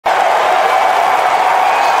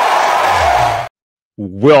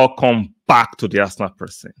Welcome back to the Arsenal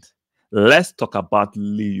Percent. Let's talk about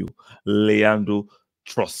Leandro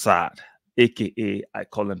Trossard, aka I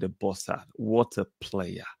call him the Bossard. What a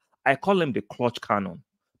player! I call him the clutch cannon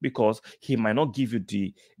because he might not give you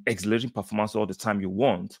the exhilarating performance all the time you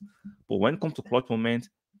want, but when it comes to clutch moment,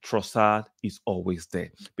 Trossard is always there.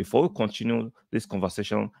 Before we continue this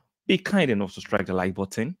conversation, be kind enough to strike the like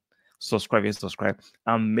button, subscribe,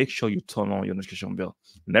 and make sure you turn on your notification bell.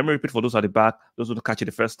 Let me repeat for those at the back, those who catch it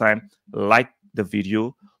the first time, like the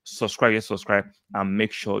video, subscribe, and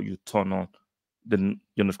make sure you turn on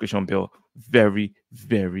your notification bell. Very,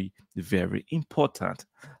 very, very important.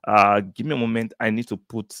 Give me a moment. I need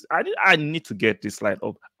to get this slide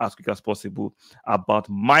up as quick as possible about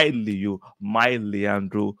my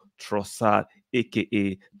Leandro Trossard,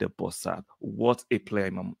 aka the Bossard. What a player,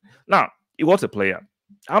 man. Now, he was a player.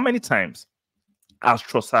 How many times has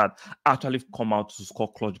Trossard actually come out to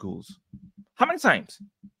score clutch goals? How many times?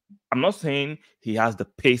 I'm not saying he has the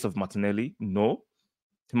pace of Martinelli. No.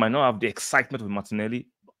 He might not have the excitement of Martinelli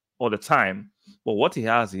all the time. But what he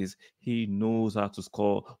has is he knows how to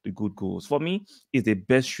score the good goals. For me, he's the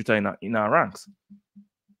best shooter in our ranks.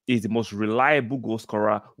 He's the most reliable goal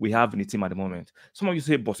scorer we have in the team at the moment. Some of you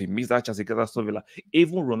say, but he missed that chance against Aston Villa.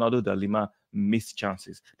 Even Ronaldo da Lima missed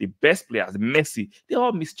chances. The best players, Messi, they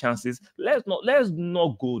all miss chances. Let's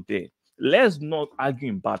not go there. Let's not argue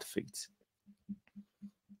in bad faith.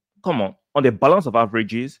 Come on the balance of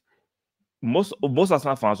averages, most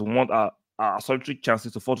Arsenal fans want our solitary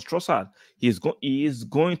chances to fall to Trossard. He is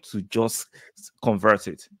going to just convert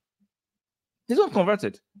it. He's going to convert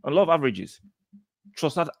it on a lot of averages.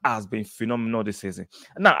 Trossard has been phenomenal this season.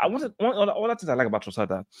 Now, one other thing I like about Trossard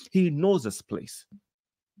that he knows his place.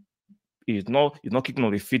 He's not kicking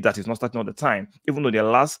on the feet that he's not starting all the time. Even though the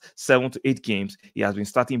last 7 to 8 games, he has been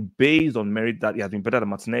starting based on merit that he has been better than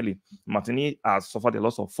Martinelli. Martinelli has suffered a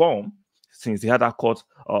loss of form since he had that cut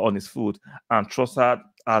on his foot, and Trossard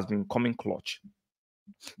has been coming clutch.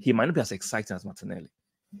 He might not be as exciting as Martinelli.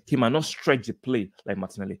 He might not stretch the play like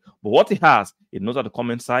Martinelli. But what he has, he knows how to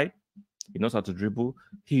come inside. He knows how to dribble.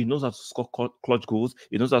 He knows how to score clutch goals.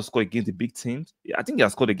 He knows how to score against the big teams. I think he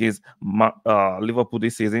has scored against Liverpool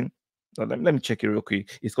this season. Let me check it real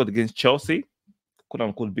quick. He scored against Chelsea, quote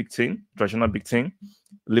unquote big team, traditional big team,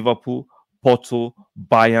 Liverpool, Porto,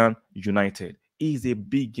 Bayern, United. He's a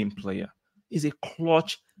big game player. He's a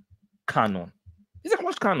clutch cannon. He's a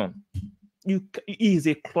clutch cannon. He is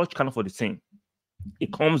a clutch cannon for the team. He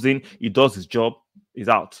comes in, he does his job, he's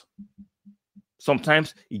out.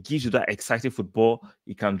 Sometimes he gives you that exciting football.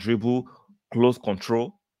 He can dribble, close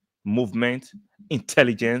control, movement,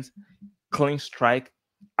 intelligence, clean strike,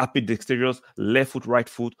 happy dexterous, left foot, right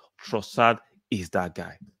foot. Trossard is that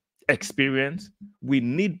guy. Experience. We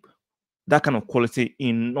need that kind of quality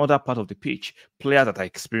in other part of the pitch. Players that are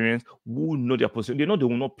experienced, who know their position. They know they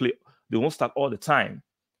will not play, they won't start all the time.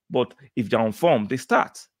 But if they're on form, they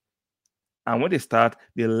start. And when they start,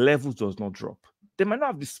 the levels does not drop. They might not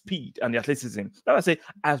have the speed and the athleticism. That I say,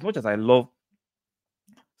 as much as I love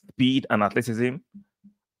speed and athleticism,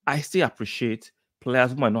 I still appreciate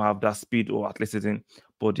players who might not have that speed or athleticism,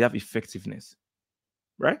 but they have effectiveness,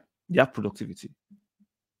 right? They have productivity.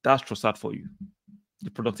 That's Trossard for you.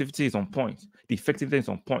 The productivity is on point. The effectiveness is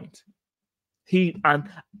on point. And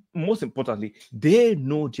most importantly, they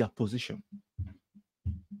know their position.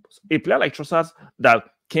 A player like Trossard that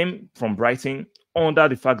came from Brighton under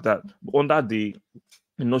the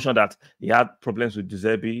notion that he had problems with De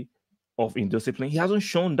Zerbi of indiscipline, he hasn't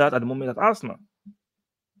shown that at the moment at Arsenal.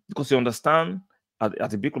 Because you understand,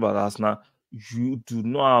 at a big club at Arsenal, you do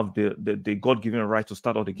not have the God-given right to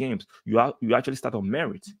start all the games. You actually start on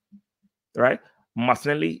merit, right?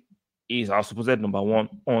 Martinelli is our supposed number 1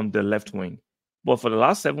 on the left wing. But for the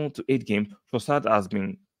last 7 to 8 games, Trossard has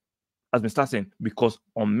been starting because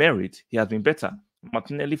on merit, he has been better.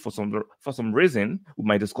 Martinelli, for some reason, we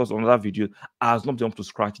might discuss on another video, has not been able to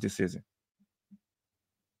scratch this season.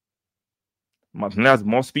 Martinelli has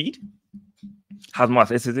more speed, has more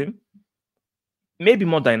athleticism, maybe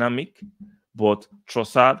more dynamic, but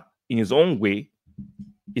Trossard, in his own way,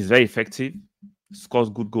 is very effective,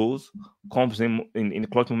 scores good goals, comes in the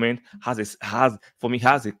clutch moment, has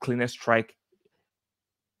a cleanest strike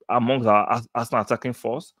amongst our Arsenal attacking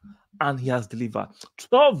force, and he has delivered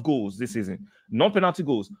 12 goals this season, non-penalty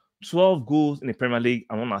goals, 12 goals in the Premier League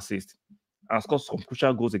and 1 assist, and scored some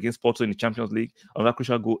crucial goals against Porto in the Champions League, another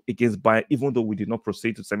crucial goal against Bayern, even though we did not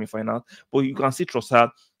proceed to semi-final. But you can see Trossard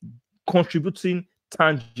contributing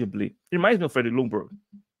tangibly. It reminds me of Freddie Ljungberg,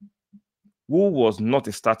 who was not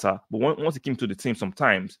a starter, but once he came to the team,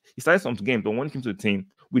 sometimes he started some games, but when he came to the team,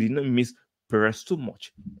 we did not miss Perez too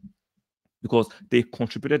much. because they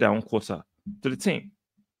contributed their own quota to the team.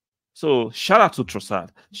 So shout out to Trossard.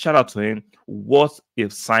 Shout out to him. What a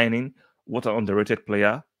signing. What an underrated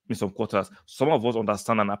player in some quarters. Some of us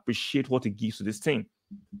understand and appreciate what he gives to this team.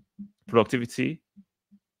 Productivity,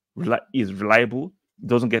 is reliable,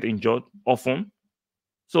 doesn't get injured often.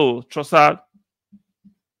 So Trossard,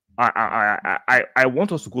 I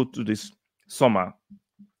want us to go to this summer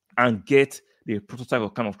and get the prototype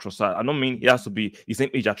of kind of Trossard. I don't mean he has to be the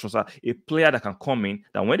same age as Trossard. A player that can come in,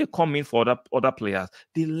 that when they come in for other players,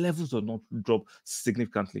 the levels do not drop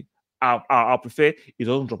significantly. I prefer it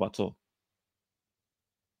doesn't drop at all.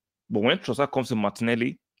 But when Trossard comes to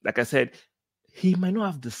Martinelli, like I said, he might not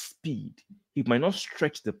have the speed. He might not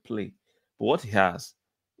stretch the play. But what he has,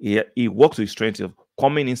 he works with his strength of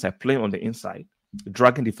coming inside, playing on the inside,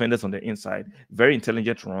 dragging defenders on the inside, very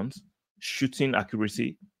intelligent runs, shooting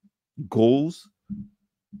accuracy, goals,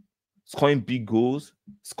 scoring big goals,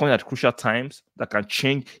 scoring at crucial times that can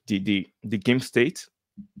change the game state.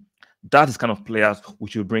 That is kind of players we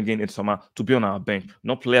should bring in summer to be on our bench,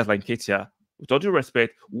 not players like Ketia, with all due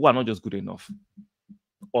respect, who are not just good enough.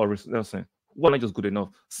 Or listen, who are not just good enough.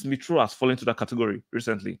 Smith Rowe has fallen into that category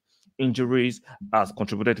recently. Injuries has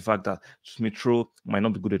contributed to the fact that Smith Rowe might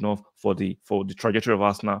not be good enough for the trajectory of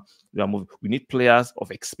Arsenal. We need players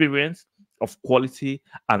of experience, of quality,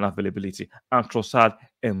 and availability. And Trossard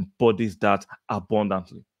embodies that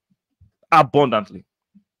abundantly. Abundantly.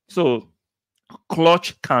 So,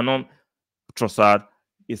 clutch Canon Trossard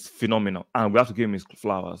is phenomenal. And we have to give him his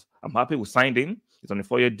flowers. I'm happy we signed him. It's on a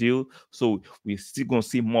 4-year deal. So, we're still going to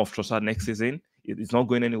see more of Trossard next season. It's not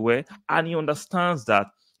going anywhere. And he understands that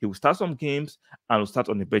he will start some games and will start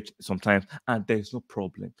on the bench sometimes, and there is no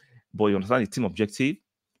problem. But you understand the team objective,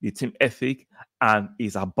 the team ethic, and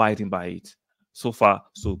is abiding by it. So far,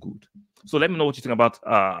 so good. So let me know what you think about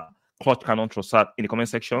Clutch Canon Trossard in the comment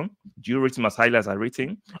section. Do you rate him as highly as I rate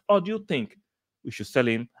him? Or do you think we should sell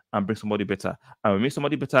him and bring somebody better? And when we make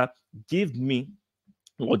somebody better, give me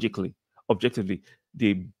logically, objectively,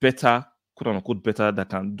 the better, quote unquote, better that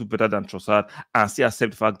can do better than Trossard and still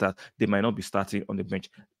accept the fact that they might not be starting on the bench.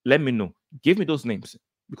 Let me know. Give me those names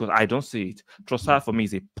because I don't see it. Trossard for me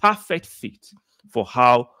is a perfect fit for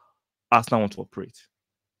how Arsenal want to operate.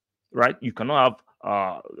 Right? You cannot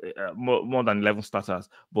have more than 11 starters,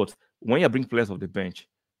 but when you bring players off the bench,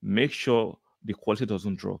 make sure the quality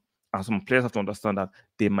doesn't drop. And some players have to understand that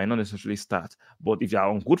they might not necessarily start, but if they are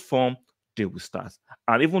on good form, they will start.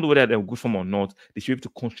 And even whether they're in good form or not, they should be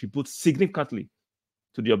able to contribute significantly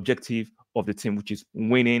to the objective of the team, which is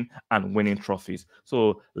winning and winning trophies.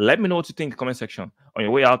 So let me know what you think in the comment section. On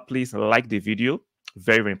your way out, please like the video.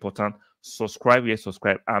 Very, very important. Subscribe, yes,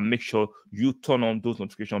 subscribe, and make sure you turn on those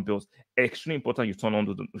notification bells. Extremely important you turn on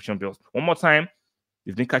those notification bells. One more time,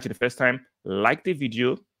 if you didn't catch it the first time, like the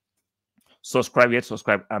video, subscribe, yes,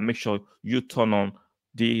 subscribe, and make sure you turn on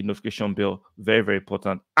the notification bell. Very, very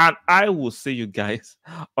important. And I will see you guys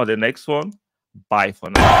on the next one. Bye for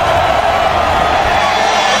now.